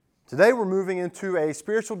Today we're moving into a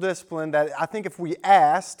spiritual discipline that I think if we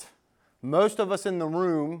asked, most of us in the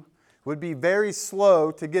room would be very slow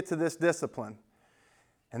to get to this discipline.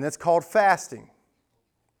 And it's called fasting.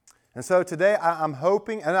 And so today I'm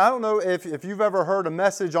hoping, and I don't know if you've ever heard a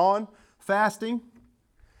message on fasting,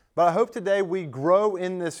 but I hope today we grow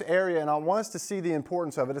in this area, and I want us to see the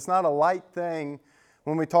importance of it. It's not a light thing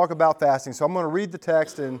when we talk about fasting. So I'm going to read the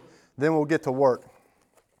text and then we'll get to work.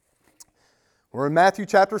 We're in Matthew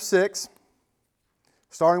chapter 6,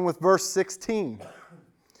 starting with verse 16.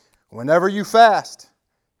 Whenever you fast,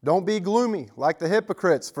 don't be gloomy like the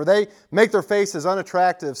hypocrites, for they make their faces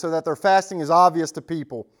unattractive so that their fasting is obvious to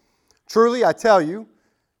people. Truly, I tell you,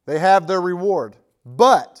 they have their reward.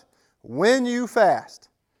 But when you fast,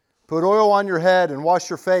 put oil on your head and wash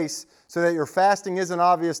your face so that your fasting isn't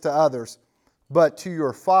obvious to others, but to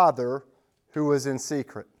your Father who is in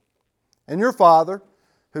secret. And your Father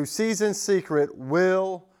who sees in secret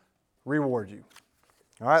will reward you.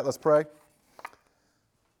 All right, let's pray.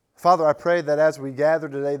 Father, I pray that as we gather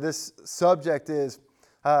today, this subject is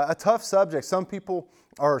a tough subject. Some people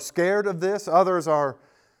are scared of this. Others are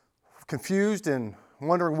confused and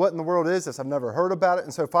wondering what in the world is this. I've never heard about it.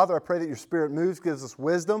 And so, Father, I pray that your Spirit moves, gives us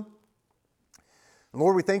wisdom. And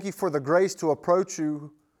Lord, we thank you for the grace to approach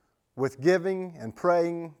you with giving and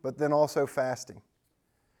praying, but then also fasting.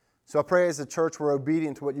 So I pray as a church we're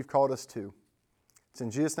obedient to what you've called us to. It's in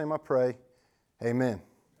Jesus' name I pray. Amen.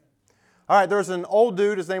 All right, there's an old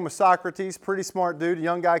dude. His name was Socrates, pretty smart dude. A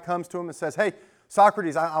young guy comes to him and says, "Hey,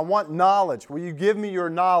 Socrates, I want knowledge. Will you give me your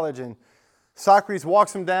knowledge?" And Socrates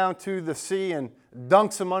walks him down to the sea and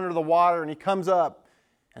dunks him under the water, and he comes up.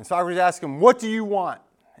 And Socrates asks him, "What do you want?"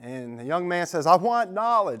 And the young man says, "I want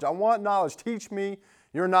knowledge. I want knowledge. Teach me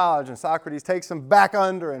your knowledge." And Socrates takes him back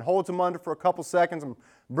under and holds him under for a couple seconds and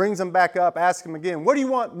brings him back up, asks him again, "What do you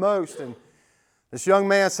want most?" And this young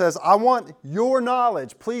man says, "I want your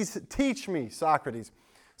knowledge. Please teach me, Socrates."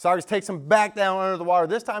 Socrates takes him back down under the water.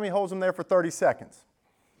 This time he holds him there for 30 seconds.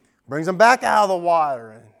 Brings him back out of the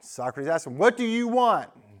water. And Socrates asks him, "What do you want?"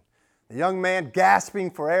 And the young man, gasping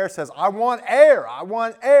for air, says, "I want air. I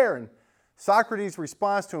want air." And Socrates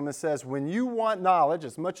responds to him and says, "When you want knowledge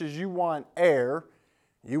as much as you want air,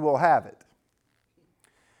 you will have it."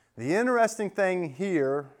 The interesting thing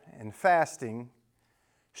here in fasting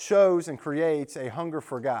shows and creates a hunger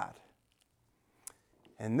for God.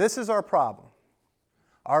 And this is our problem.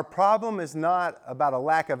 Our problem is not about a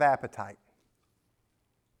lack of appetite.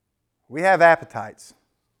 We have appetites.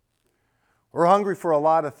 We're hungry for a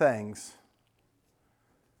lot of things.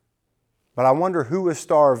 But I wonder who is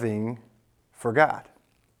starving for God.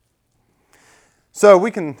 So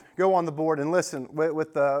we can go on the board and listen.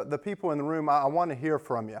 With the people in the room, I want to hear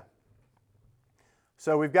from you.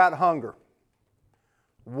 So we've got hunger.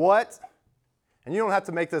 What, and you don't have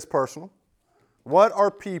to make this personal, what are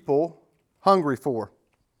people hungry for?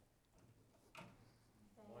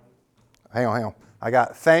 Hang on. I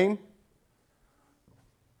got fame.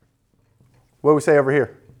 What do we say over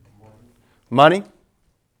here? Money.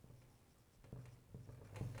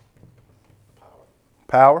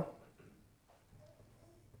 Power.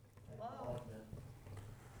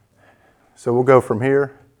 So we'll go from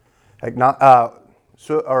here.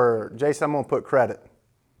 Jason, I'm going to put credit.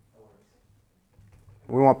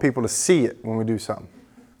 We want people to see it when we do something.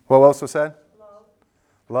 What else was said?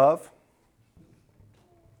 Love.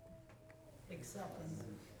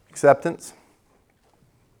 Acceptance.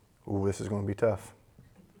 Ooh, this is going to be tough.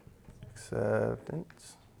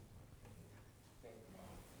 Acceptance.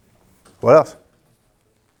 What else?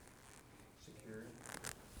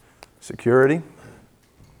 Security.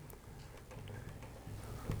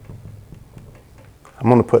 I'm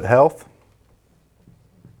going to put health.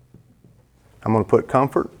 I'm going to put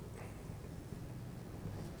comfort.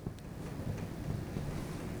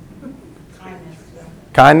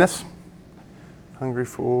 Kindness. Hungry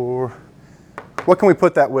for... What can we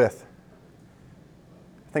put that with?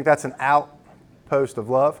 I think that's an outpost of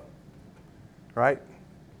love. Right?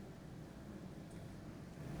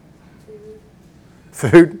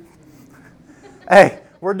 Food. Hey,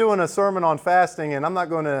 we're doing a sermon on fasting, and I'm not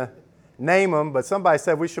going to name them, but somebody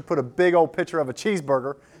said we should put a big old picture of a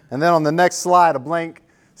cheeseburger, and then on the next slide, a blank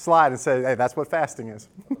slide, and say, "Hey, that's what fasting is."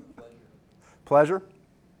 Pleasure.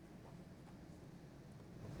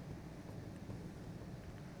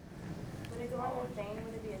 Would it go on with fame?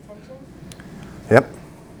 Would it be attention? Yep.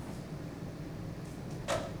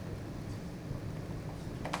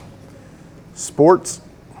 Sports.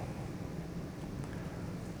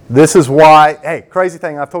 This is why, hey, crazy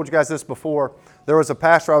thing, I've told you guys this before. There was a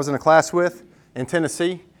pastor I was in a class with in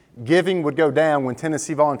Tennessee. Giving would go down when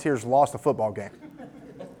Tennessee Volunteers lost a football game.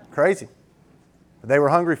 Crazy. They were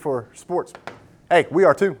hungry for sports. Hey, we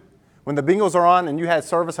are too. When the Bengals are on and you had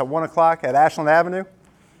service at 1 o'clock at Ashland Avenue,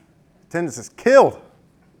 attendance is killed.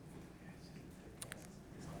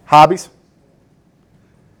 Hobbies?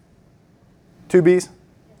 2 B's?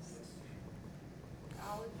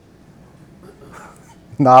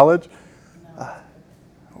 Knowledge?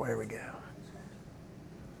 Where we go?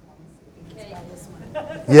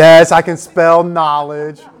 Yes, I can spell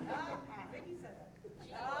knowledge.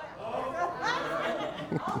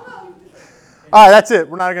 All right, that's it.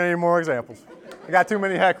 We're not going to need more examples. I got too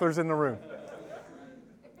many hecklers in the room.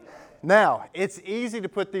 Now, it's easy to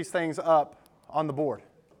put these things up on the board.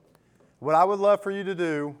 What I would love for you to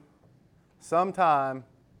do sometime,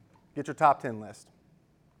 get your top 10 list.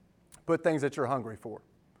 Put things that you're hungry for,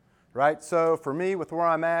 right? So for me, with where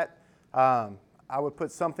I'm at, I would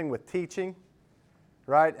put something with teaching,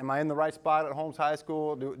 right? Am I in the right spot at Holmes High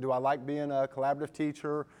School? Do I like being a collaborative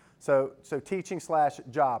teacher? So teaching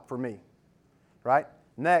 / job for me, right?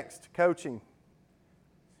 Next, coaching.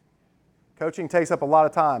 Coaching takes up a lot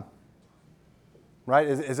of time, right?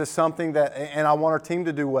 Is this something that, and I want our team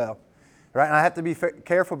to do well, right? And I have to be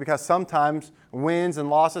careful because sometimes wins and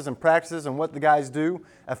losses and practices and what the guys do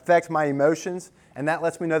affects my emotions, and that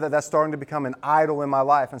lets me know that that's starting to become an idol in my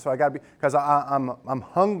life. And so I got to be, because I'm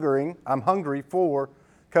hungry for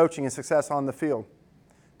coaching and success on the field.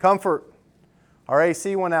 Comfort. Our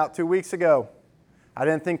AC went out 2 weeks ago. I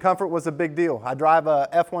didn't think comfort was a big deal. I drive a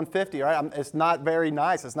F-150, right? It's not very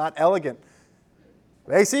nice. It's not elegant.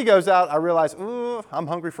 The AC goes out, I realize, ooh, I'm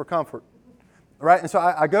hungry for comfort, right? And so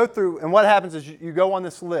I go through, and what happens is you go on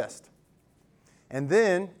this list, and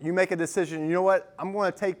then you make a decision. You know what? I'm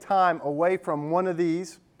going to take time away from one of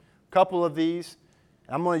these, a couple of these,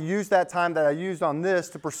 and I'm going to use that time that I used on this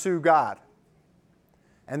to pursue God.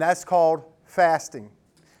 And that's called fasting,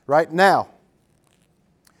 right? Now,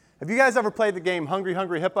 have you guys ever played the game Hungry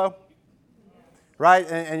Hungry Hippo? Right?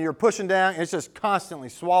 And you're pushing down, and it's just constantly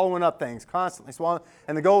swallowing up things, constantly swallowing.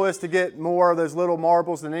 And the goal is to get more of those little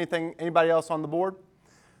marbles than anybody else on the board.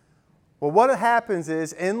 Well, what happens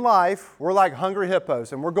is, in life, we're like hungry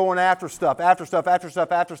hippos, and we're going after stuff,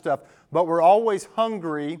 but we're always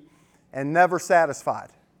hungry and never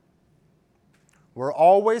satisfied. We're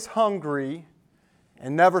always hungry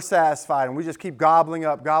and never satisfied, and we just keep gobbling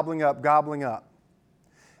up.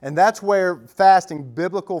 And that's where fasting,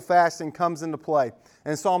 biblical fasting, comes into play.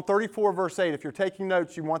 In Psalm 34, verse 8, if you're taking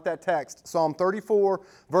notes, you want that text. Psalm 34,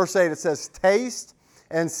 verse 8, it says, "Taste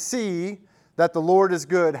and see that the Lord is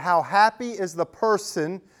good. How happy is the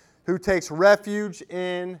person who takes refuge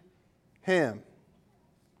in Him."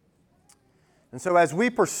 And so as we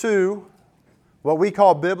pursue what we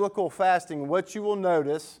call biblical fasting, what you will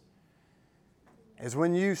notice is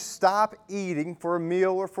when you stop eating for a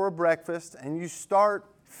meal or for a breakfast and you start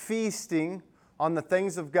feasting on the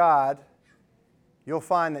things of God, you'll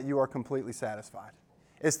find that you are completely satisfied.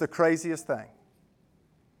 It's the craziest thing.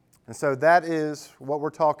 And so that is what we're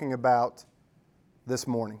talking about this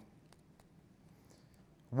morning.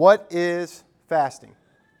 What is fasting?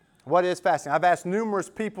 What is fasting? I've asked numerous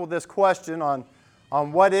people this question on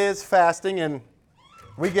what is fasting, and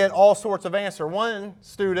we get all sorts of answers. One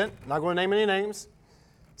student, not going to name any names,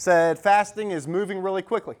 said fasting is moving really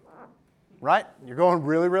quickly. Right? You're going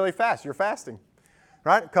really, really fast. You're fasting.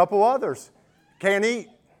 Right? A couple others. Can't eat.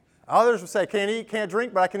 Others would say, can't eat, can't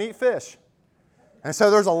drink, but I can eat fish. And so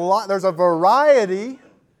there's a variety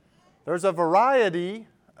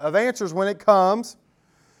of answers when it comes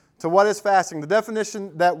to what is fasting. The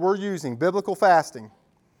definition that we're using, biblical fasting,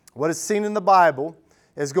 what is seen in the Bible,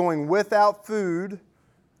 is going without food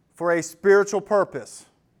for a spiritual purpose.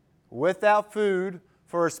 Without food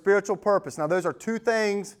for a spiritual purpose. Now those are two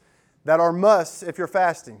things that are musts if you're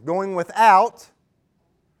fasting. Going without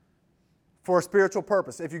for a spiritual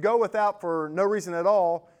purpose. If you go without for no reason at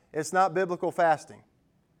all, it's not biblical fasting.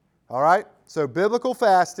 All right? So biblical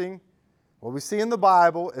fasting, what we see in the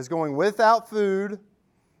Bible, is going without food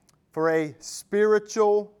for a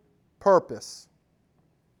spiritual purpose.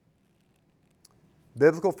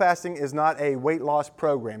 Biblical fasting is not a weight loss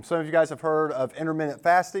program. Some of you guys have heard of intermittent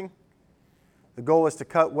fasting. The goal is to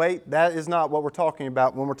cut weight. That is not what we're talking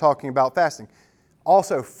about when we're talking about fasting.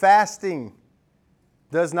 Also, fasting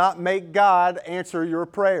does not make God answer your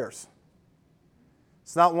prayers.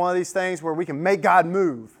 It's not one of these things where we can make God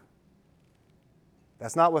move.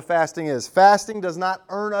 That's not what fasting is. Fasting does not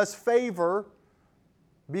earn us favor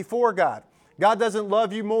before God. God doesn't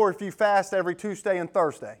love you more if you fast every Tuesday and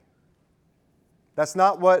Thursday. That's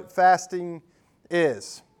not what fasting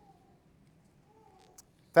is.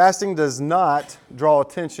 Fasting does not draw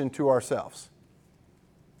attention to ourselves.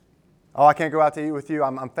 Oh, I can't go out to eat with you.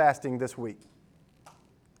 I'm fasting this week.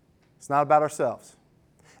 It's not about ourselves.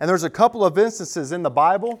 And there's a couple of instances in the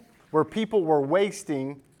Bible where people were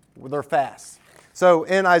wasting their fasts. So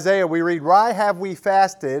in Isaiah we read, "Why have we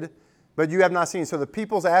fasted, but you have not seen?" So the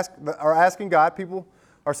people are asking God, people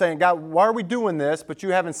are saying, "God, why are we doing this, but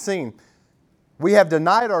you haven't seen? We have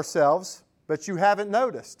denied ourselves, but you haven't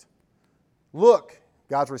noticed. Look,"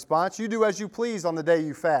 God's response, "you do as you please on the day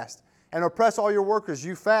you fast, and oppress all your workers.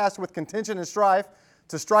 You fast with contention and strife,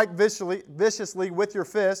 to strike viciously with your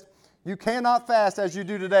fist. You cannot fast as you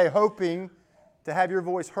do today, hoping to have your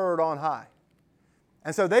voice heard on high."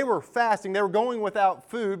 And so they were fasting. They were going without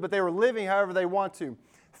food, but they were living however they want to.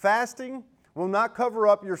 Fasting will not cover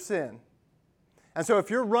up your sin. And so if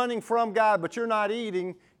you're running from God, but you're not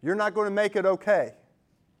eating, you're not going to make it okay.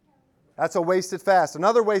 That's a wasted fast.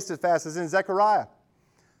 Another wasted fast is in Zechariah. It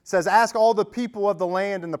says, "Ask all the people of the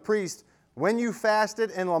land and the priests, when you fasted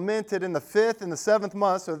and lamented in the 5th and the 7th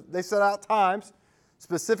month," so they set out times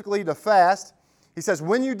specifically to fast. He says,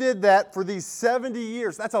 "When you did that for these 70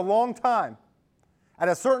 years, that's a long time. At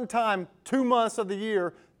a certain time, 2 months of the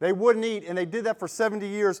year, they wouldn't eat, and they did that for 70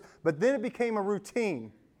 years, but then it became a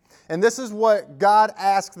routine. And this is what God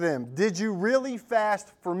asked them, 'Did you really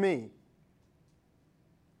fast for me?'"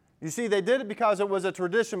 You see, they did it because it was a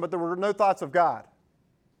tradition, but there were no thoughts of God.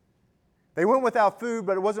 They went without food,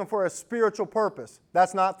 but it wasn't for a spiritual purpose.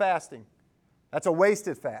 That's not fasting. That's a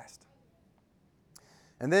wasted fast.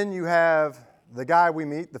 And then you have the guy we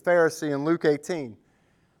meet, the Pharisee, in Luke 18.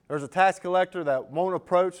 There's a tax collector that won't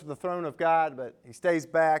approach the throne of God, but he stays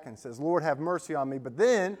back and says, "Lord, have mercy on me." But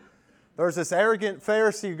then there's this arrogant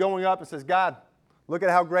Pharisee going up and says, "God, look at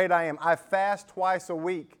how great I am. I fast twice a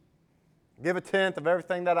week. Give a tenth of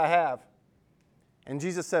everything that I have." And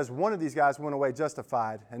Jesus says one of these guys went away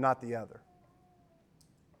justified and not the other.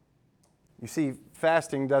 You see,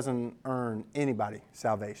 fasting doesn't earn anybody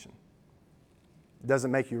salvation. It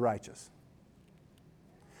doesn't make you righteous.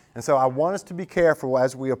 And so I want us to be careful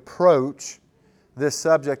as we approach this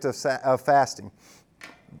subject of fasting.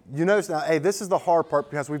 You notice now, this is the hard part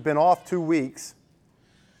because we've been off 2 weeks.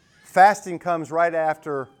 Fasting comes right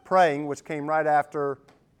after praying, which came right after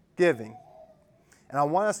giving. And I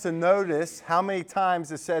want us to notice how many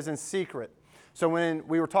times it says in secret. So when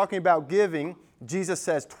we were talking about giving, Jesus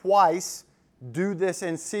says twice, "Do this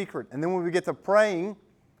in secret." And then when we get to praying,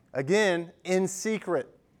 again, in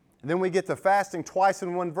secret. And then we get to fasting twice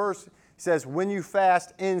in one verse. He says, "When you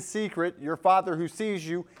fast in secret, your Father who sees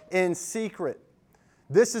you in secret."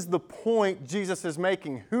 This is the point Jesus is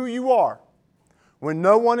making. Who you are when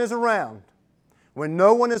no one is around, when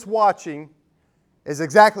no one is watching, is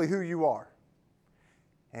exactly who you are.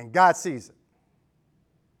 And God sees it.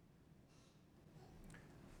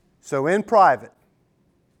 So in private,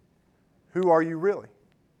 who are you really?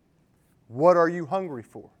 What are you hungry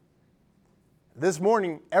for? This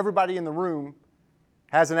morning, everybody in the room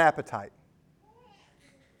has an appetite.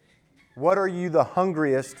 What are you the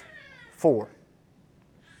hungriest for?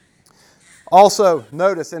 Also,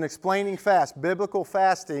 notice in explaining fast, biblical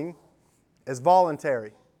fasting is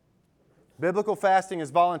voluntary. Biblical fasting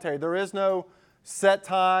is voluntary. There is no set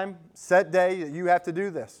time, set day that you have to do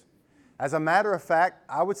this. As a matter of fact,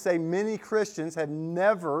 I would say many Christians have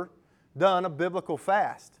never done a biblical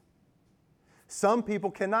fast. Some people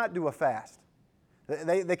cannot do a fast.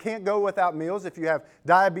 They can't go without meals. If you have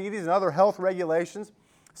diabetes and other health regulations,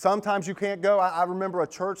 sometimes you can't go. I remember a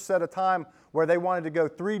church set a time where they wanted to go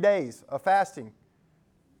 3 days of fasting.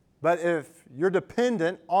 But if you're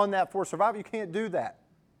dependent on that for survival, you can't do that.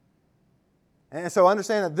 And so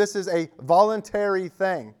understand that this is a voluntary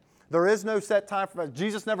thing. There is no set time for it.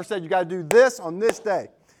 Jesus never said you got to do this on this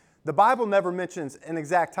day. The Bible never mentions an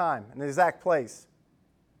exact time, an exact place,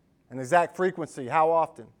 an exact frequency, how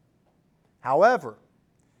often. However,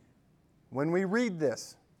 when we read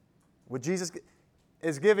this, what Jesus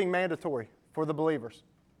is giving mandatory for the believers.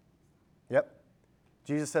 Yep.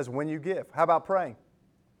 Jesus says when you give. How about praying?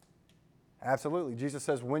 Absolutely. Jesus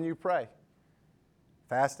says when you pray.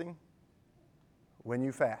 Fasting, when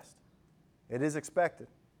you fast. It is expected,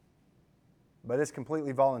 but it's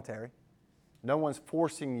completely voluntary. No one's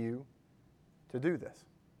forcing you to do this.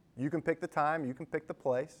 You can pick the time, you can pick the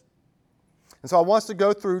place. And so I want us to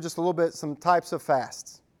go through just a little bit some types of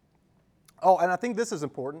fasts. Oh, and I think this is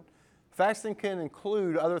important. Fasting can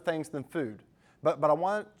include other things than food. But I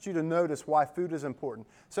want you to notice why food is important.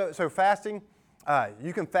 So fasting,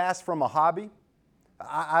 you can fast from a hobby.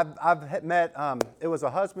 I've met, it was a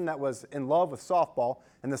husband that was in love with softball,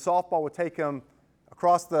 and the softball would take him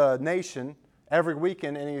across the nation every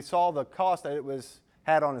weekend, and he saw the cost that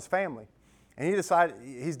had on his family. And he decided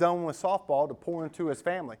he's done with softball to pour into his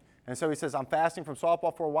family. And so he says, I'm fasting from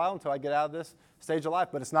softball for a while until I get out of this stage of life,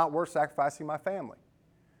 but it's not worth sacrificing my family.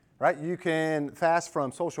 Right? You can fast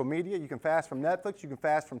from social media. You can fast from Netflix. You can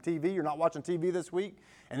fast from TV. You're not watching TV this week.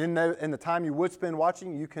 And in the time you would spend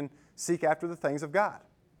watching, you can seek after the things of God.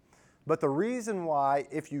 But the reason why,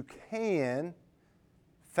 if you can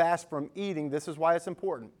fast from eating, this is why it's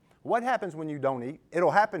important. What happens when you don't eat?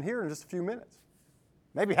 It'll happen here in just a few minutes.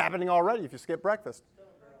 Maybe happening already if you skip breakfast.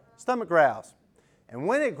 Stomach growls. And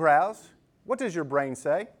when it growls, what does your brain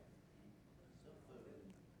say?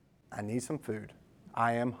 I need some food.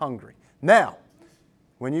 I am hungry. Now,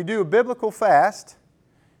 when you do a biblical fast,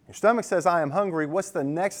 your stomach says, I am hungry. What's the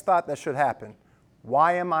next thought that should happen?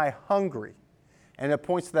 Why am I hungry? And it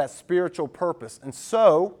points to that spiritual purpose. And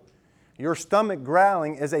so, your stomach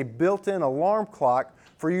growling is a built-in alarm clock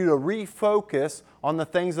for you to refocus on the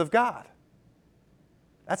things of God.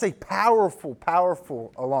 That's a powerful,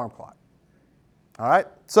 powerful alarm clock. All right?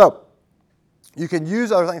 So, you can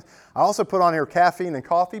use other things. I also put on here caffeine and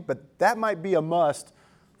coffee, but that might be a must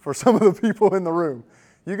for some of the people in the room.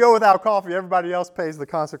 You go without coffee, everybody else pays the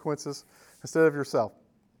consequences instead of yourself.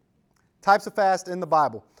 Types of fast in the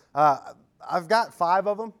Bible. I've got 5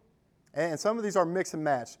 of them, and some of these are mix and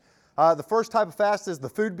match. The first type of fast is the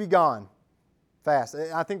food be gone fast.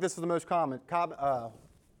 I think this is the most common.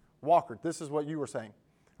 Walker, this is what you were saying,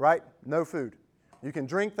 right? No food. You can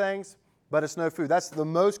drink things, but it's no food. That's the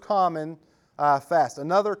most common fast.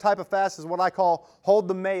 Another type of fast is what I call hold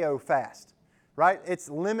the mayo fast, right? It's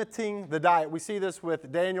limiting the diet. We see this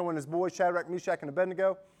with Daniel and his boys, Shadrach, Meshach, and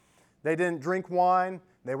Abednego. They didn't drink wine.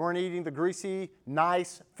 They weren't eating the greasy,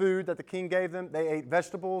 nice food that the king gave them. They ate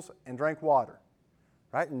vegetables and drank water,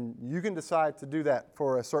 right? And you can decide to do that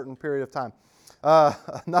for a certain period of time.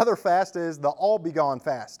 Another fast is the all be gone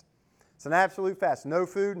fast. It's an absolute fast. No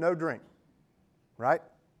food, no drink, right?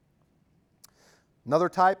 Another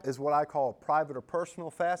type is what I call a private or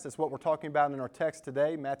personal fast. It's what we're talking about in our text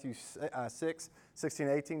today, Matthew 6, 16,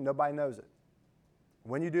 18. Nobody knows it.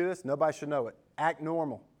 When you do this, nobody should know it. Act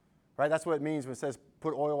normal, right? That's what it means when it says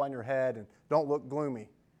put oil on your head and don't look gloomy.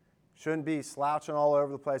 Shouldn't be slouching all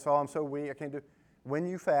over the place. Oh, I'm so weak, I can't do it. When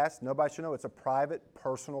you fast, nobody should know. It's a private,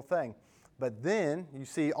 personal thing. But then you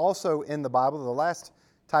see also in the Bible, the last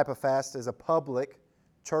type of fast is a public,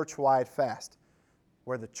 church-wide fast,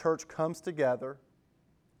 where the church comes together,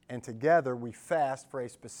 and together we fast for a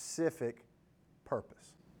specific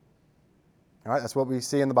purpose. All right, that's what we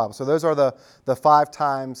see in the Bible. So those are the 5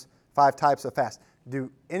 types of fast. Does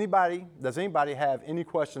anybody have any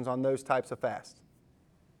questions on those types of fast?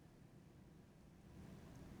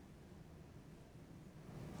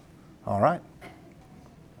 All right.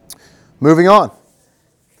 Moving on.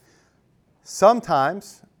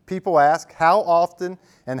 Sometimes people ask, how often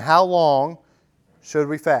and how long should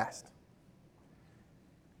we fast?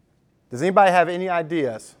 Does anybody have any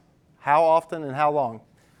ideas how often and how long?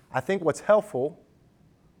 I think what's helpful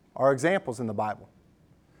are examples in the Bible.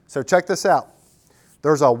 So check this out.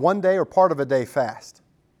 There's a 1 day or part of a day fast,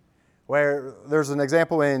 where there's an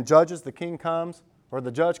example in Judges. The king comes, or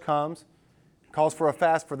the judge comes, calls for a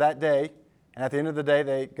fast for that day, and at the end of the day,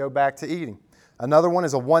 they go back to eating. Another one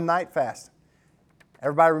is a one-night fast.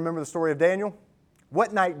 Everybody remember the story of Daniel?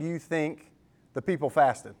 What night do you think the people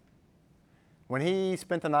fasted? When he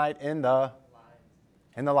spent the night in the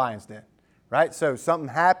lion's den, right? So something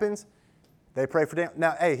happens, they pray for Daniel.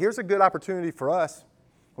 Now, hey, here's a good opportunity for us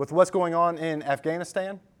with what's going on in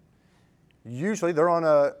Afghanistan. Usually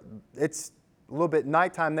it's a little bit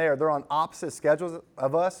nighttime there. They're on opposite schedules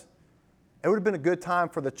of us. It would have been a good time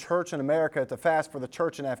for the church in America to fast for the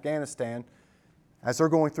church in Afghanistan as they're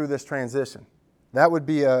going through this transition. That would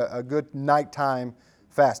be a good nighttime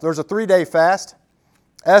fast. There's a 3-day fast.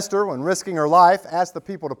 Esther, when risking her life, asked the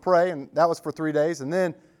people to pray, and that was for 3 days. And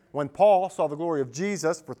then when Paul saw the glory of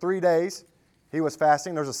Jesus for 3 days, he was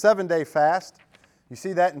fasting. There's a 7-day fast. You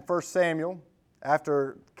see that in 1 Samuel.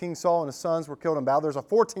 After King Saul and his sons were killed in battle, there's a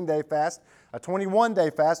 14-day fast, a 21-day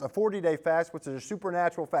fast, a 40-day fast, which is a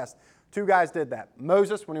supernatural fast. 2 guys did that.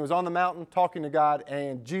 Moses, when he was on the mountain talking to God,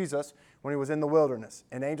 and Jesus, when he was in the wilderness,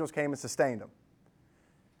 and angels came and sustained him.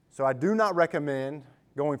 So I do not recommend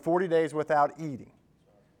going 40 days without eating.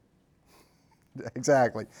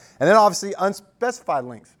 Exactly. And then obviously unspecified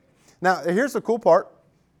lengths. Now, here's the cool part.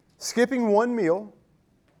 Skipping one meal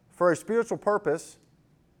for a spiritual purpose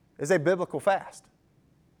is a biblical fast.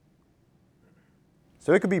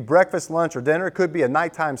 So it could be breakfast, lunch, or dinner. It could be a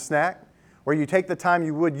nighttime snack where you take the time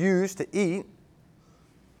you would use to eat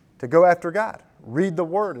to go after God. Read the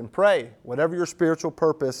Word and pray, whatever your spiritual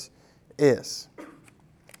purpose is.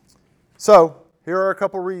 So, here are a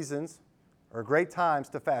couple reasons or great times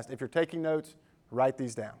to fast. If you're taking notes, write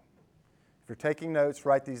these down. If you're taking notes,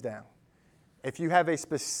 write these down. If you have a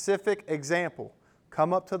specific example,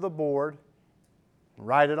 come up to the board and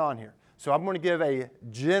write it on here. So I'm going to give a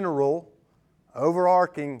general,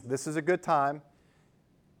 overarching, this is a good time.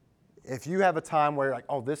 If you have a time where you're like,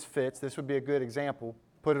 oh, this fits, this would be a good example,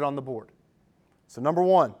 put it on the board. So number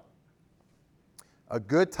one, a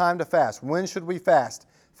good time to fast. When should we fast?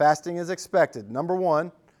 Fasting is expected. Number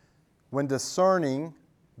one, when discerning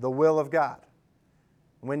the will of God.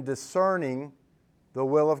 When discerning the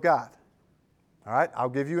will of God. All right, I'll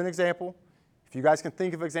give you an example. If you guys can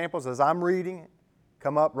think of examples as I'm reading,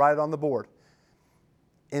 come up, write it on the board.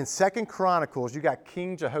 In 2 Chronicles, you got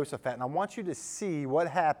King Jehoshaphat, and I want you to see what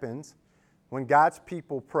happens when God's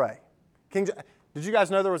people pray. Did you guys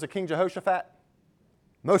know there was a King Jehoshaphat?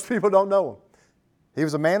 Most people don't know him. He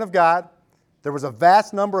was a man of God. There was a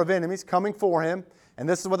vast number of enemies coming for him, and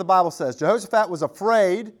this is what the Bible says. Jehoshaphat was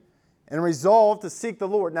afraid and resolved to seek the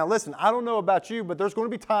Lord. Now listen, I don't know about you, but there's going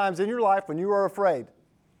to be times in your life when you are afraid.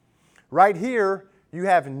 Right here, you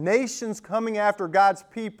have nations coming after God's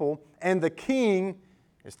people, and the king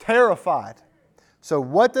is terrified. So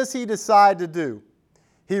what does he decide to do?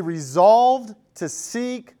 He resolved to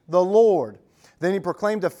seek the Lord. Then he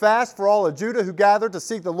proclaimed a fast for all of Judah who gathered to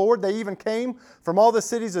seek the Lord. They even came from all the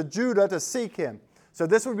cities of Judah to seek him. So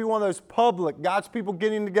this would be one of those public, God's people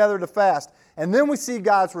getting together to fast. And then we see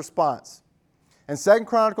God's response. In 2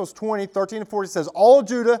 Chronicles 20, 13 and 40 says, all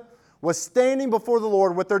Judah was standing before the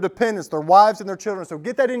Lord with their dependents, their wives and their children. So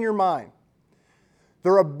get that in your mind.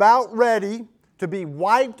 They're about ready to be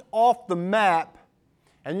wiped off the map,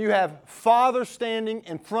 and you have fathers standing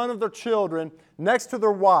in front of their children next to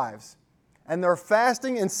their wives. And they're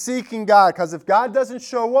fasting and seeking God, because if God doesn't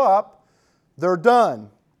show up, they're done.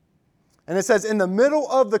 And it says, in the middle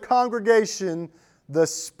of the congregation, the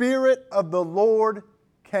Spirit of the Lord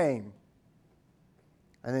came.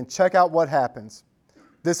 And then check out what happens.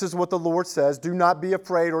 This is what the Lord says, do not be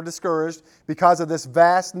afraid or discouraged because of this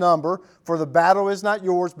vast number, for the battle is not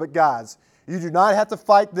yours but God's. You do not have to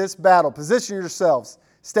fight this battle. Position yourselves,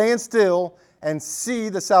 stand still, and see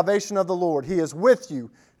the salvation of the Lord. He is with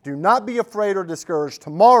you. Do not be afraid or discouraged.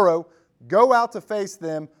 Tomorrow, go out to face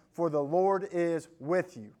them, for the Lord is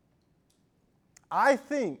with you. I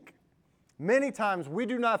think many times we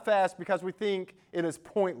do not fast because we think it is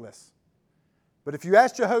pointless. But if you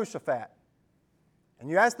ask Jehoshaphat, and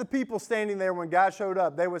you ask the people standing there when God showed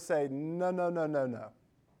up, they would say, no, no, no, no, no.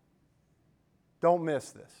 Don't miss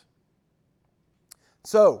this.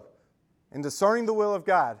 So, in discerning the will of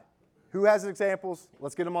God, who has examples?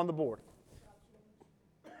 Let's get them on the board.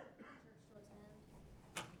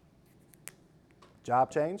 Job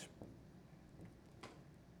change.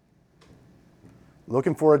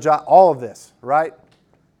 Looking for a job. All of this, right?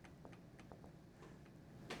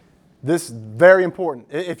 This is very important.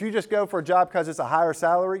 If you just go for a job because it's a higher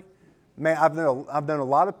salary, man, I've known a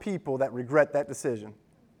lot of people that regret that decision.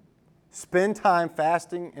 Spend time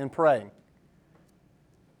fasting and praying.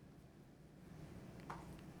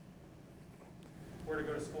 Where to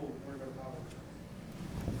go to school, where to go to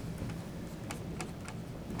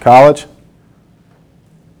college. College?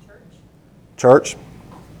 Church. Church?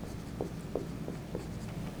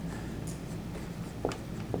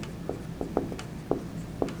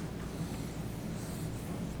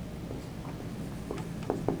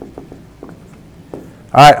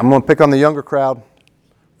 All right, I'm going to pick on the younger crowd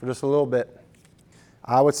for just a little bit.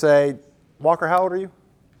 I would say, Walker, how old are you?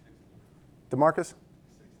 DeMarcus?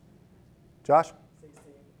 Josh?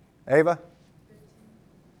 16. Ava? 15.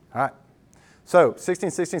 All right. So,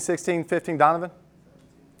 16, 16, 16, 15, Donovan?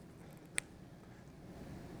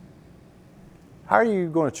 How are you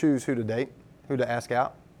going to choose who to date, who to ask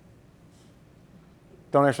out?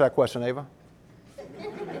 Don't answer that question, Ava.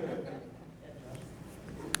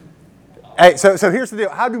 Hey, so here's the deal.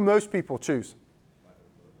 How do most people choose?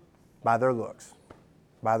 By their looks.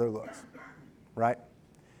 By their looks. Right?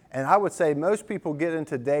 And I would say most people get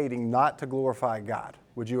into dating not to glorify God.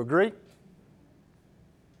 Would you agree?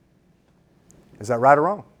 Is that right or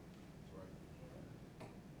wrong?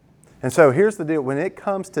 And so here's the deal. When it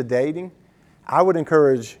comes to dating, I would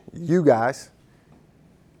encourage you guys,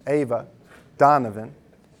 Ava, Donovan,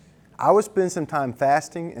 I would spend some time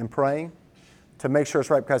fasting and praying to make sure it's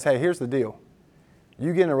right. Because, hey, here's the deal.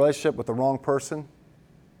 You get in a relationship with the wrong person,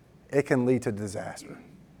 it can lead to disaster.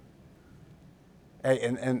 Hey,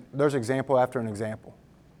 and there's example after an example.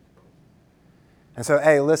 And so,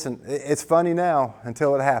 hey, listen, it's funny now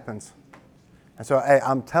until it happens. And so, hey,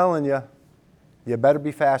 I'm telling you, you better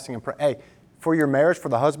be fasting and praying. Hey, for your marriage, for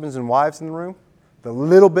the husbands and wives in the room, the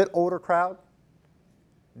little bit older crowd,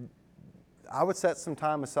 I would set some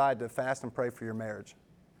time aside to fast and pray for your marriage.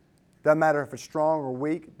 Doesn't matter if it's strong or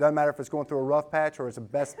weak. Doesn't matter if it's going through a rough patch or it's the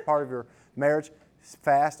best part of your marriage.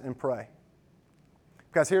 Fast and pray.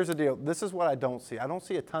 Because here's the deal. This is what I don't see. I don't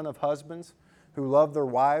see a ton of husbands who love their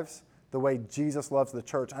wives the way Jesus loves the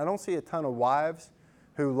church. I don't see a ton of wives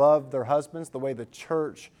who love their husbands the way the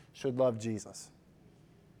church should love Jesus.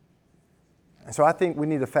 And so I think we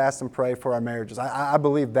need to fast and pray for our marriages. I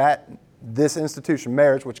believe that this institution,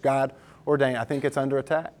 marriage, which God ordained, I think it's under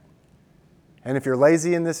attack. And if you're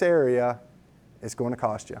lazy in this area, it's going to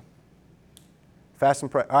cost you. Fast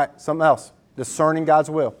and pray. All right, something else. Discerning God's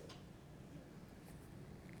will.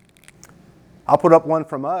 I'll put up one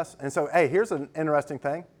from us. And so, hey, here's an interesting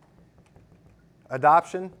thing.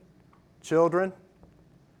 Adoption, children.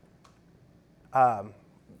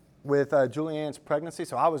 With Julianne's pregnancy,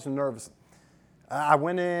 so I was nervous. I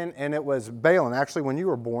went in, and it was Balin. Actually, when you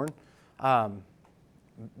were born,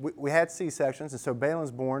 we had C-sections, and so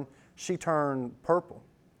Balin's born. She turned purple.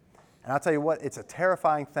 And I'll tell you what, it's a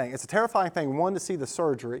terrifying thing. It's a terrifying thing, one, to see the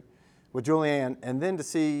surgery with Julianne, and then to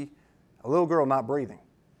see a little girl not breathing,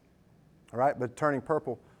 all right, but turning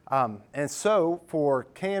purple. And so for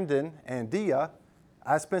Camden and Dia,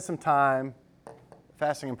 I spent some time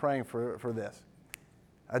fasting and praying for this.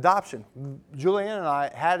 Adoption. Julianne and I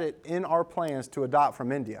had it in our plans to adopt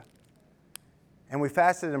from India. And we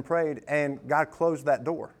fasted and prayed, and God closed that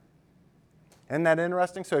door. Isn't that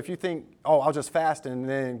interesting? So if you think, oh, I'll just fast and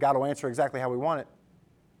then God will answer exactly how we want it.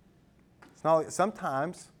 It's not like,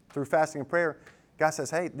 sometimes through fasting and prayer, God says,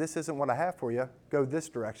 hey, this isn't what I have for you. Go this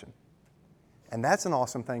direction. And that's an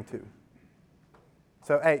awesome thing too.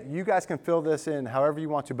 So, hey, you guys can fill this in however you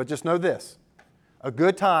want to, but just know this. A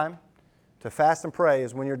good time to fast and pray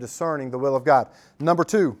is when you're discerning the will of God. Number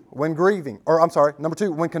two, when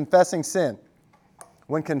confessing sin.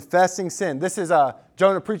 When confessing sin. This is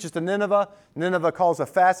Jonah preaches to Nineveh. Nineveh calls a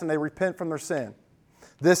fast and they repent from their sin.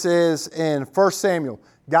 This is in 1 Samuel.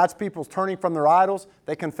 God's people's turning from their idols.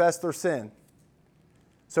 They confess their sin.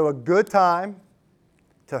 So a good time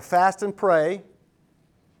to fast and pray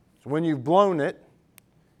is when you've blown it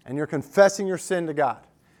and you're confessing your sin to God.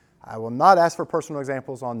 I will not ask for personal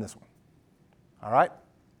examples on this one. All right?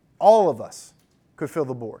 All of us could fill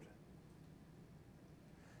the board.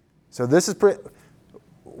 So this is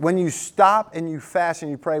when you stop and you fast and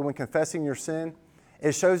you pray when confessing your sin,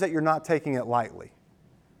 it shows that you're not taking it lightly.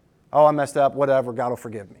 Oh, I messed up, whatever, God will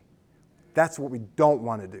forgive me. That's what we don't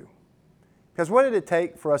want to do. Because what did it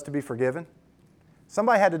take for us to be forgiven?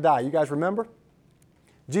 Somebody had to die. You guys remember?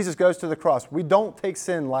 Jesus goes to the cross. We don't take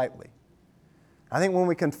sin lightly. I think when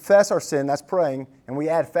we confess our sin, that's praying, and we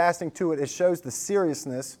add fasting to it, it shows the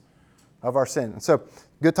seriousness of our sin. And so,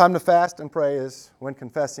 good time to fast and pray is when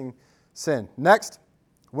confessing sin. Next,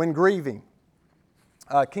 when grieving.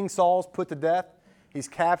 King Saul's put to death. He's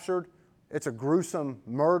captured. It's a gruesome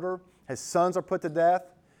murder. His sons are put to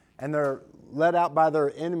death, and they're led out by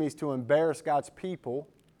their enemies to embarrass God's people.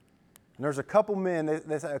 And there's a couple men,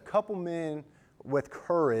 a couple men with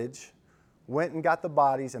courage went and got the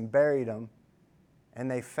bodies and buried them, and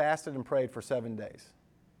they fasted and prayed for 7 days.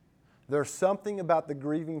 There's something about the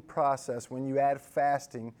grieving process when you add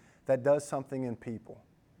fasting that does something in people.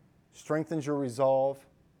 Strengthens your resolve,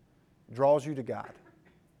 draws you to God.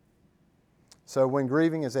 So when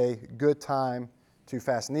grieving is a good time to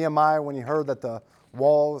fast. Nehemiah, when he heard that the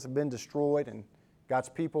walls had been destroyed and God's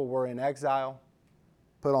people were in exile,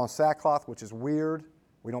 put on sackcloth, which is weird.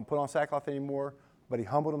 We don't put on sackcloth anymore, but he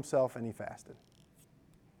humbled himself and he fasted.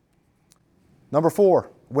 Number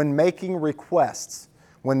 4, when making requests.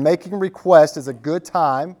 When making requests is a good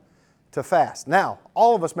time to fast. Now,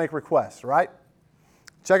 all of us make requests, right?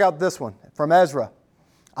 Check out this one from Ezra.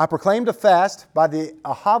 I proclaimed a fast by the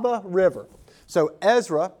Ahava River. So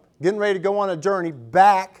Ezra, getting ready to go on a journey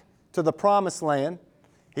back to the promised land.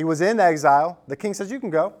 He was in exile. The king says, you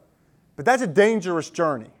can go. But that's a dangerous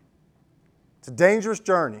journey. It's a dangerous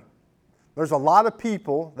journey. There's a lot of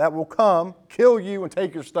people that will come, kill you, and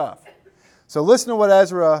take your stuff. So listen to what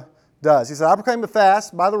Ezra does. He said, I proclaim a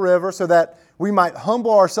fast by the river so that we might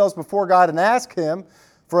humble ourselves before God and ask Him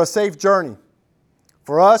for a safe journey.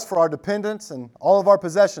 For us, for our dependents, and all of our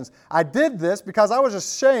possessions. I did this because I was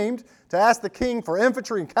ashamed to ask the king for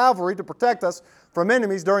infantry and cavalry to protect us from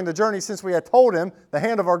enemies during the journey, since we had told him, the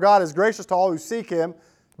hand of our God is gracious to all who seek Him,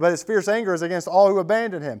 but His fierce anger is against all who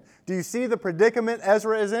abandon Him. Do you see the predicament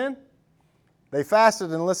Ezra is in? They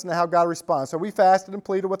fasted and listened to how God responds. So we fasted and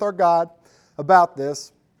pleaded with our God about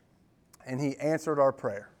this, and He answered our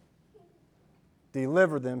prayer.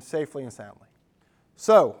 Delivered them safely and soundly.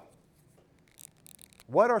 So,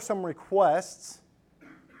 what are some requests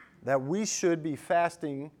that we should be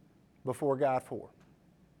fasting before God for?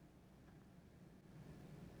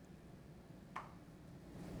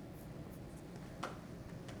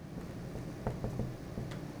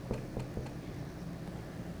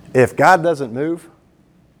 If God doesn't move,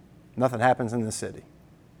 nothing happens in this city.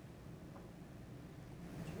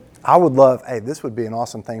 I would love, this would be an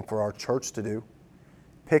awesome thing for our church to do.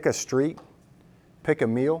 Pick a street, pick a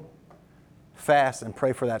meal, fast and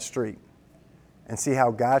pray for that street. And see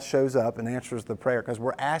how God shows up and answers the prayer. Because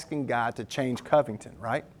we're asking God to change Covington,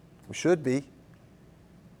 right? We should be.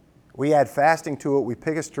 We add fasting to it. We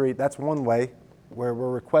pick a street. That's one way where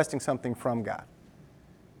we're requesting something from God.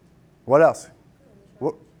 What else?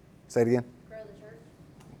 What? Say it again. Grow the church.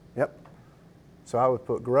 Yep. So I would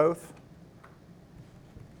put growth,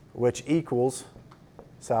 which equals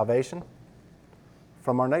salvation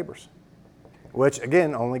from our neighbors, which,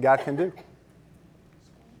 again, only God can do.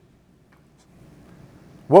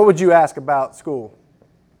 What would you ask about school?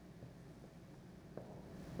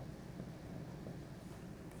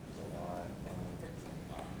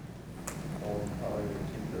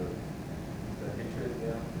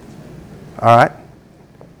 All right.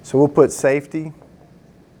 So we'll put safety.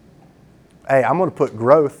 I'm going to put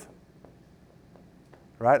growth.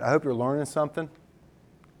 Right? I hope you're learning something.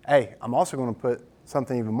 I'm also going to put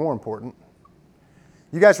something even more important.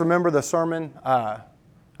 You guys remember the sermon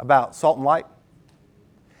about salt and light?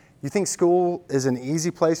 You think school is an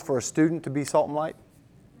easy place for a student to be salt and light?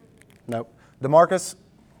 Nope. DeMarcus,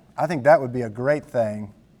 I think that would be a great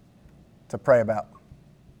thing to pray about.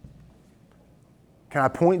 Can I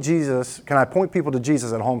point people to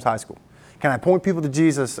Jesus at Holmes High School? Can I point people to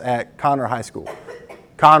Jesus at Connor High School,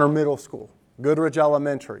 Connor Middle School, Goodrich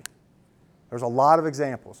Elementary? There's a lot of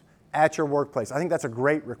examples. At your workplace. I think that's a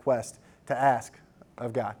great request to ask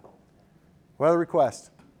of God. What other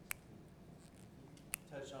requests?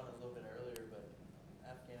 Touched on it a little bit earlier, but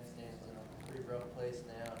Afghanistan's in a pretty rough place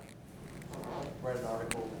now. I read an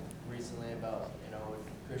article recently about,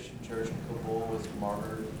 a Christian church in Kabul was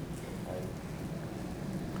martyred.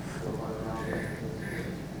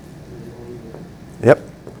 Yep.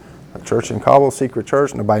 A church in Kabul, secret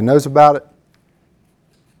church. Nobody knows about it.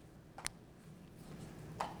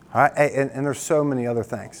 All right. And there's so many other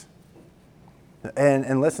things.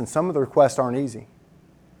 And listen, some of the requests aren't easy.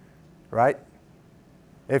 Right?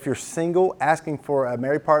 If you're single, asking for a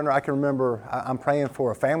married partner, I can remember I'm praying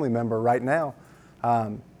for a family member right now.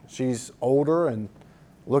 She's older and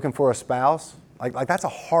looking for a spouse. Like that's a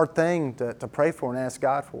hard thing to pray for and ask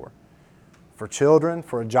God for. For children,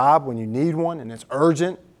 for a job when you need one and it's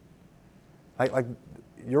urgent. Like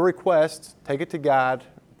your request, take it to God,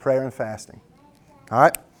 prayer and fasting. All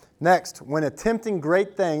right? Next, when attempting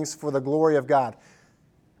great things for the glory of God.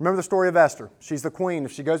 Remember the story of Esther. She's the queen.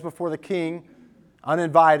 If she goes before the king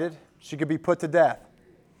uninvited, she could be put to death.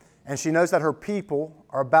 And she knows that her people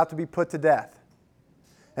are about to be put to death.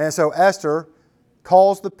 And so Esther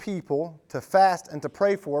calls the people to fast and to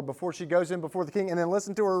pray for her before she goes in before the king. And then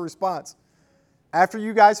listen to her response. After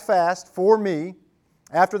you guys fast for me,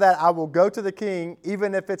 after that I will go to the king,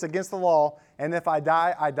 even if it's against the law, and if I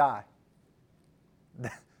die, I die.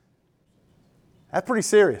 That's pretty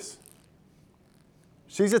serious.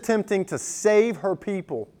 She's attempting to save her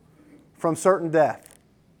people from certain death.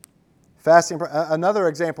 Fasting. Another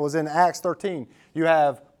example is in Acts 13. You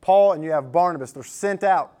have Paul and you have Barnabas. They're sent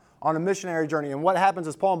out on a missionary journey. And what happens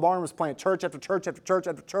is Paul and Barnabas plant church after church after church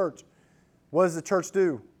after church. What does the church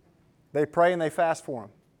do? They pray and they fast for them.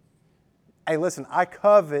 Hey, listen, I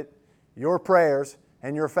covet your prayers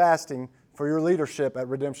and your fasting for your leadership at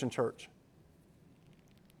Redemption Church.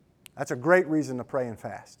 That's a great reason to pray and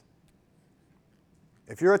fast.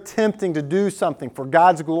 If you're attempting to do something for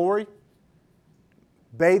God's glory,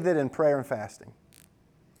 bathe it in prayer and fasting.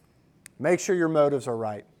 Make sure your motives are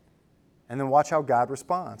right. And then watch how God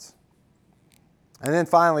responds. And then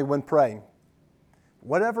finally, when praying,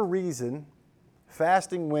 whatever reason,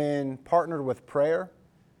 fasting when partnered with prayer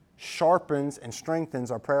sharpens and strengthens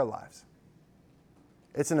our prayer lives.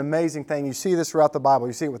 It's an amazing thing. You see this throughout the Bible.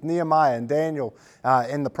 You see it with Nehemiah and Daniel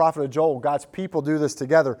and the prophet of Joel. God's people do this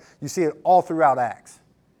together. You see it all throughout Acts.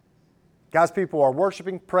 God's people are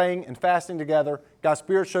worshiping, praying, and fasting together. God's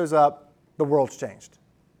Spirit shows up. The world's changed.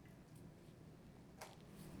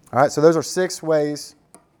 All right, so those are 6 ways,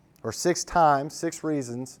 or 6 times, 6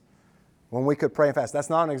 reasons when we could pray and fast. That's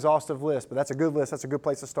not an exhaustive list, but that's a good list. That's a good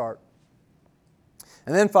place to start.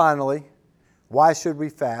 And then finally, why should we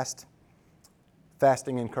fast?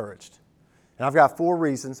 Fasting encouraged. And I've got 4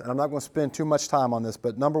 reasons, and I'm not going to spend too much time on this,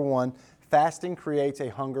 but number 1, fasting creates a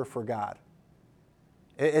hunger for God.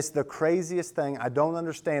 It's the craziest thing. I don't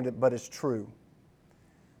understand it, but it's true.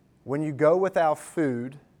 When you go without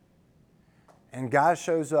food and God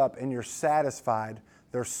shows up and you're satisfied,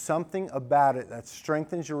 there's something about it that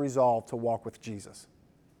strengthens your resolve to walk with Jesus.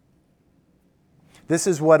 This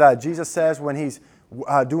is what Jesus says when he's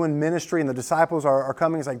doing ministry, and the disciples are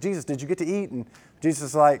coming. It's like, Jesus, did you get to eat? And Jesus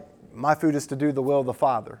is like, my food is to do the will of the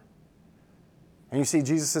Father. And you see,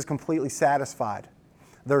 Jesus is completely satisfied.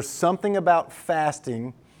 There's something about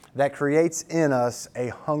fasting that creates in us a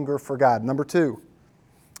hunger for God. Number 2,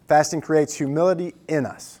 fasting creates humility in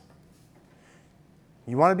us.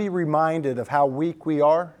 You want to be reminded of how weak we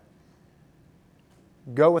are?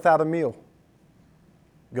 Go without a meal.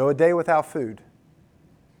 Go a day without food.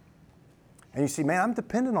 And you see, man, I'm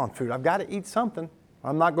dependent on food. I've got to eat something.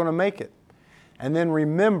 I'm not going to make it. And then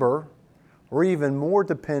remember, we're even more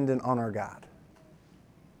dependent on our God.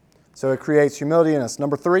 So it creates humility in us.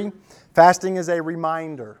 Number 3, fasting is a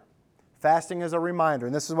reminder. Fasting is a reminder,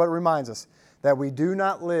 and this is what it reminds us, that we do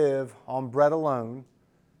not live on bread alone,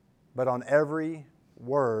 but on every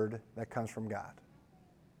word that comes from God.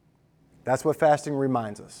 That's what fasting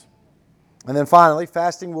reminds us. And then finally,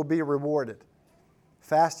 fasting will be rewarded.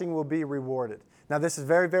 Fasting will be rewarded. Now this is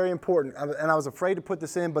very, very important, and I was afraid to put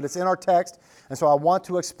this in, but it's in our text, and so I want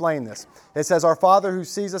to explain this. It says, our Father who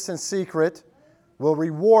sees us in secret will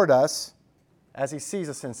reward us as He sees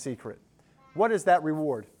us in secret. What is that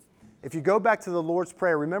reward? If you go back to the Lord's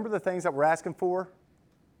Prayer, remember the things that we're asking for?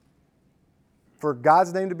 For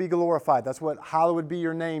God's name to be glorified. That's what hallowed be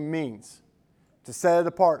your name means. To set it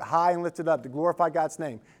apart, high and lifted up, to glorify God's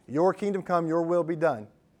name. Your kingdom come, your will be done.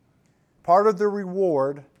 Part of the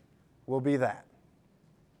reward will be that.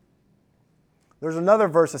 There's another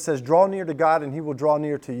verse that says, draw near to God and He will draw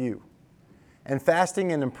near to you. And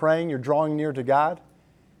fasting and in praying, you're drawing near to God.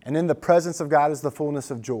 And in the presence of God is the fullness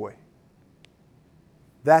of joy.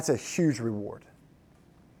 That's a huge reward.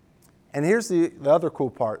 And here's the other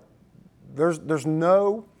cool part. There's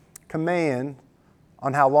no command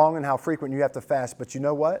on how long and how frequent you have to fast. But you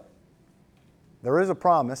know what? There is a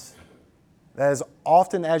promise that as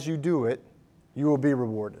often as you do it, you will be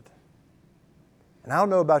rewarded. And I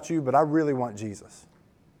don't know about you, but I really want Jesus.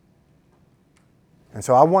 And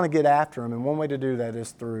so I want to get after Him, and one way to do that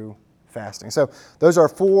is through fasting. So those are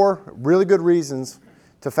 4 really good reasons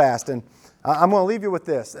to fast. And I'm going to leave you with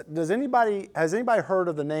this. Has anybody heard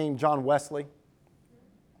of the name John Wesley?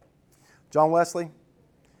 John Wesley?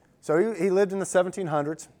 So he lived in the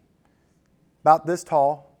 1700s, about this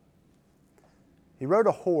tall. He rode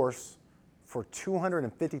a horse for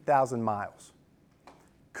 250,000 miles.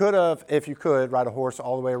 Could have, if you could, ride a horse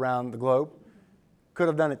all the way around the globe. Could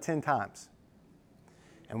have done it 10 times.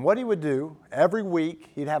 And what he would do, every week,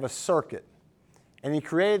 he'd have a circuit. And he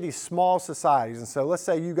created these small societies. And so let's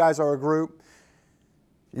say you guys are a group.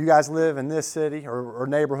 You guys live in this city or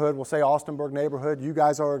neighborhood. We'll say Austinburg neighborhood. You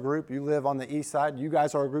guys are a group. You live on the east side. You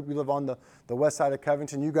guys are a group. You live on the west side of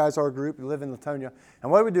Covington. You guys are a group. You live in Latonia. And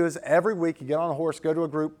what we do is every week you get on a horse, go to a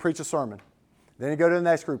group, preach a sermon. Then you go to the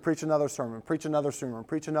next group, preach another sermon, preach another sermon,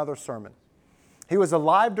 preach another sermon. He was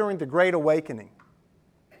alive during the Great Awakening.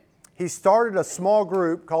 He started a small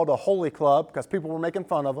group called a Holy Club because people were making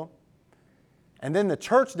fun of him. And then the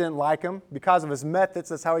church didn't like him because of his methods.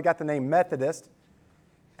 That's how he got the name Methodist.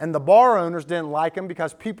 And the bar owners didn't like him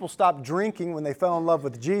because people stopped drinking when they fell in love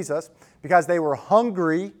with Jesus because they were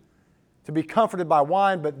hungry to be comforted by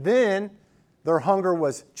wine. But then their hunger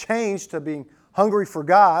was changed to being hungry for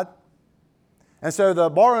God. And so the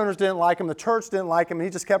bar owners didn't like him. The church didn't like him. And he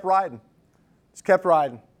just kept riding. Just kept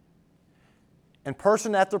riding. And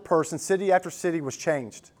person after person, city after city was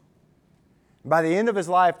changed. By the end of his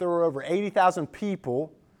life, there were over 80,000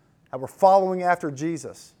 people that were following after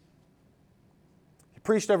Jesus. He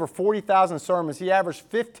preached over 40,000 sermons. He averaged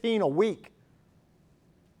 15 a week.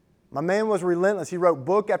 My man was relentless. He wrote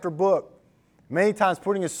book after book, many times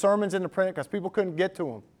putting his sermons into print because people couldn't get to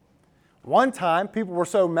him. One time, people were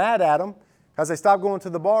so mad at him because they stopped going to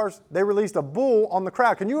the bars, they released a bull on the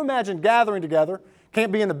crowd. Can you imagine gathering together,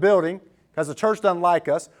 can't be in the building because the church doesn't like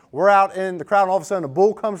us. We're out in the crowd and all of a sudden a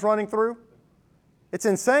bull comes running through? It's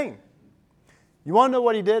insane. You want to know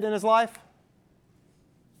what he did in his life?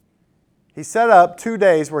 He set up 2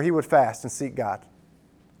 days where he would fast and seek God,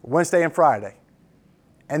 Wednesday and Friday.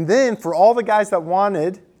 And then for all the guys that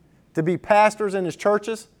wanted to be pastors in his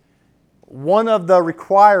churches, one of the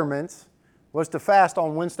requirements was to fast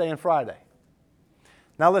on Wednesday and Friday.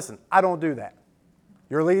 Now listen, I don't do that.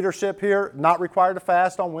 Your leadership here, not required to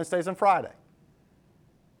fast on Wednesdays and Friday.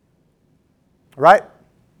 Right?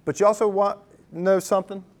 But you also want to know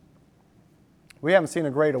something? We haven't seen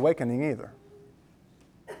a great awakening either.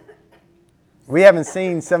 We haven't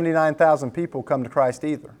seen 79,000 people come to Christ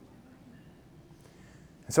either.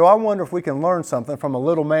 And so I wonder if we can learn something from a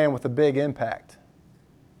little man with a big impact.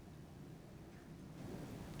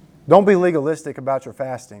 Don't be legalistic about your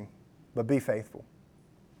fasting, but be faithful.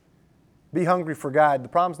 Be hungry for God. The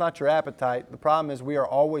problem's not your appetite. The problem is we are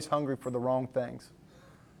always hungry for the wrong things.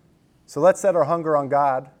 So let's set our hunger on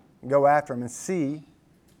God and go after Him and see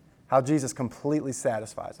how Jesus completely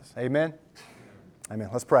satisfies us. Amen? Amen.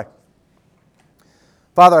 Let's pray.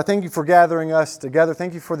 Father, I thank You for gathering us together.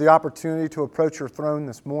 Thank You for the opportunity to approach Your throne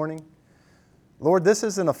this morning. Lord, this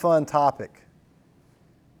isn't a fun topic.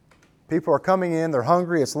 People are coming in, they're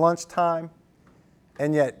hungry, it's lunchtime,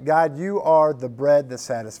 and yet, God, You are the bread that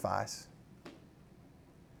satisfies.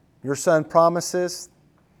 Your Son promises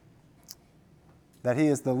that He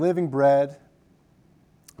is the living bread,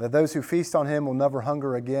 that those who feast on Him will never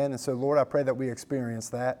hunger again. And so, Lord, I pray that we experience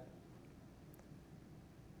that.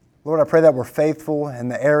 Lord, I pray that we're faithful in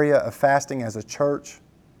the area of fasting as a church.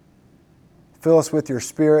 Fill us with Your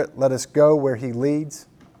Spirit. Let us go where He leads.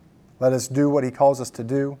 Let us do what He calls us to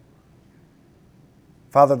do.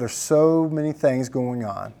 Father, there's so many things going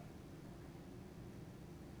on.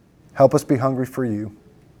 Help us be hungry for You.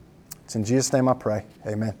 It's in Jesus' name I pray.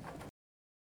 Amen.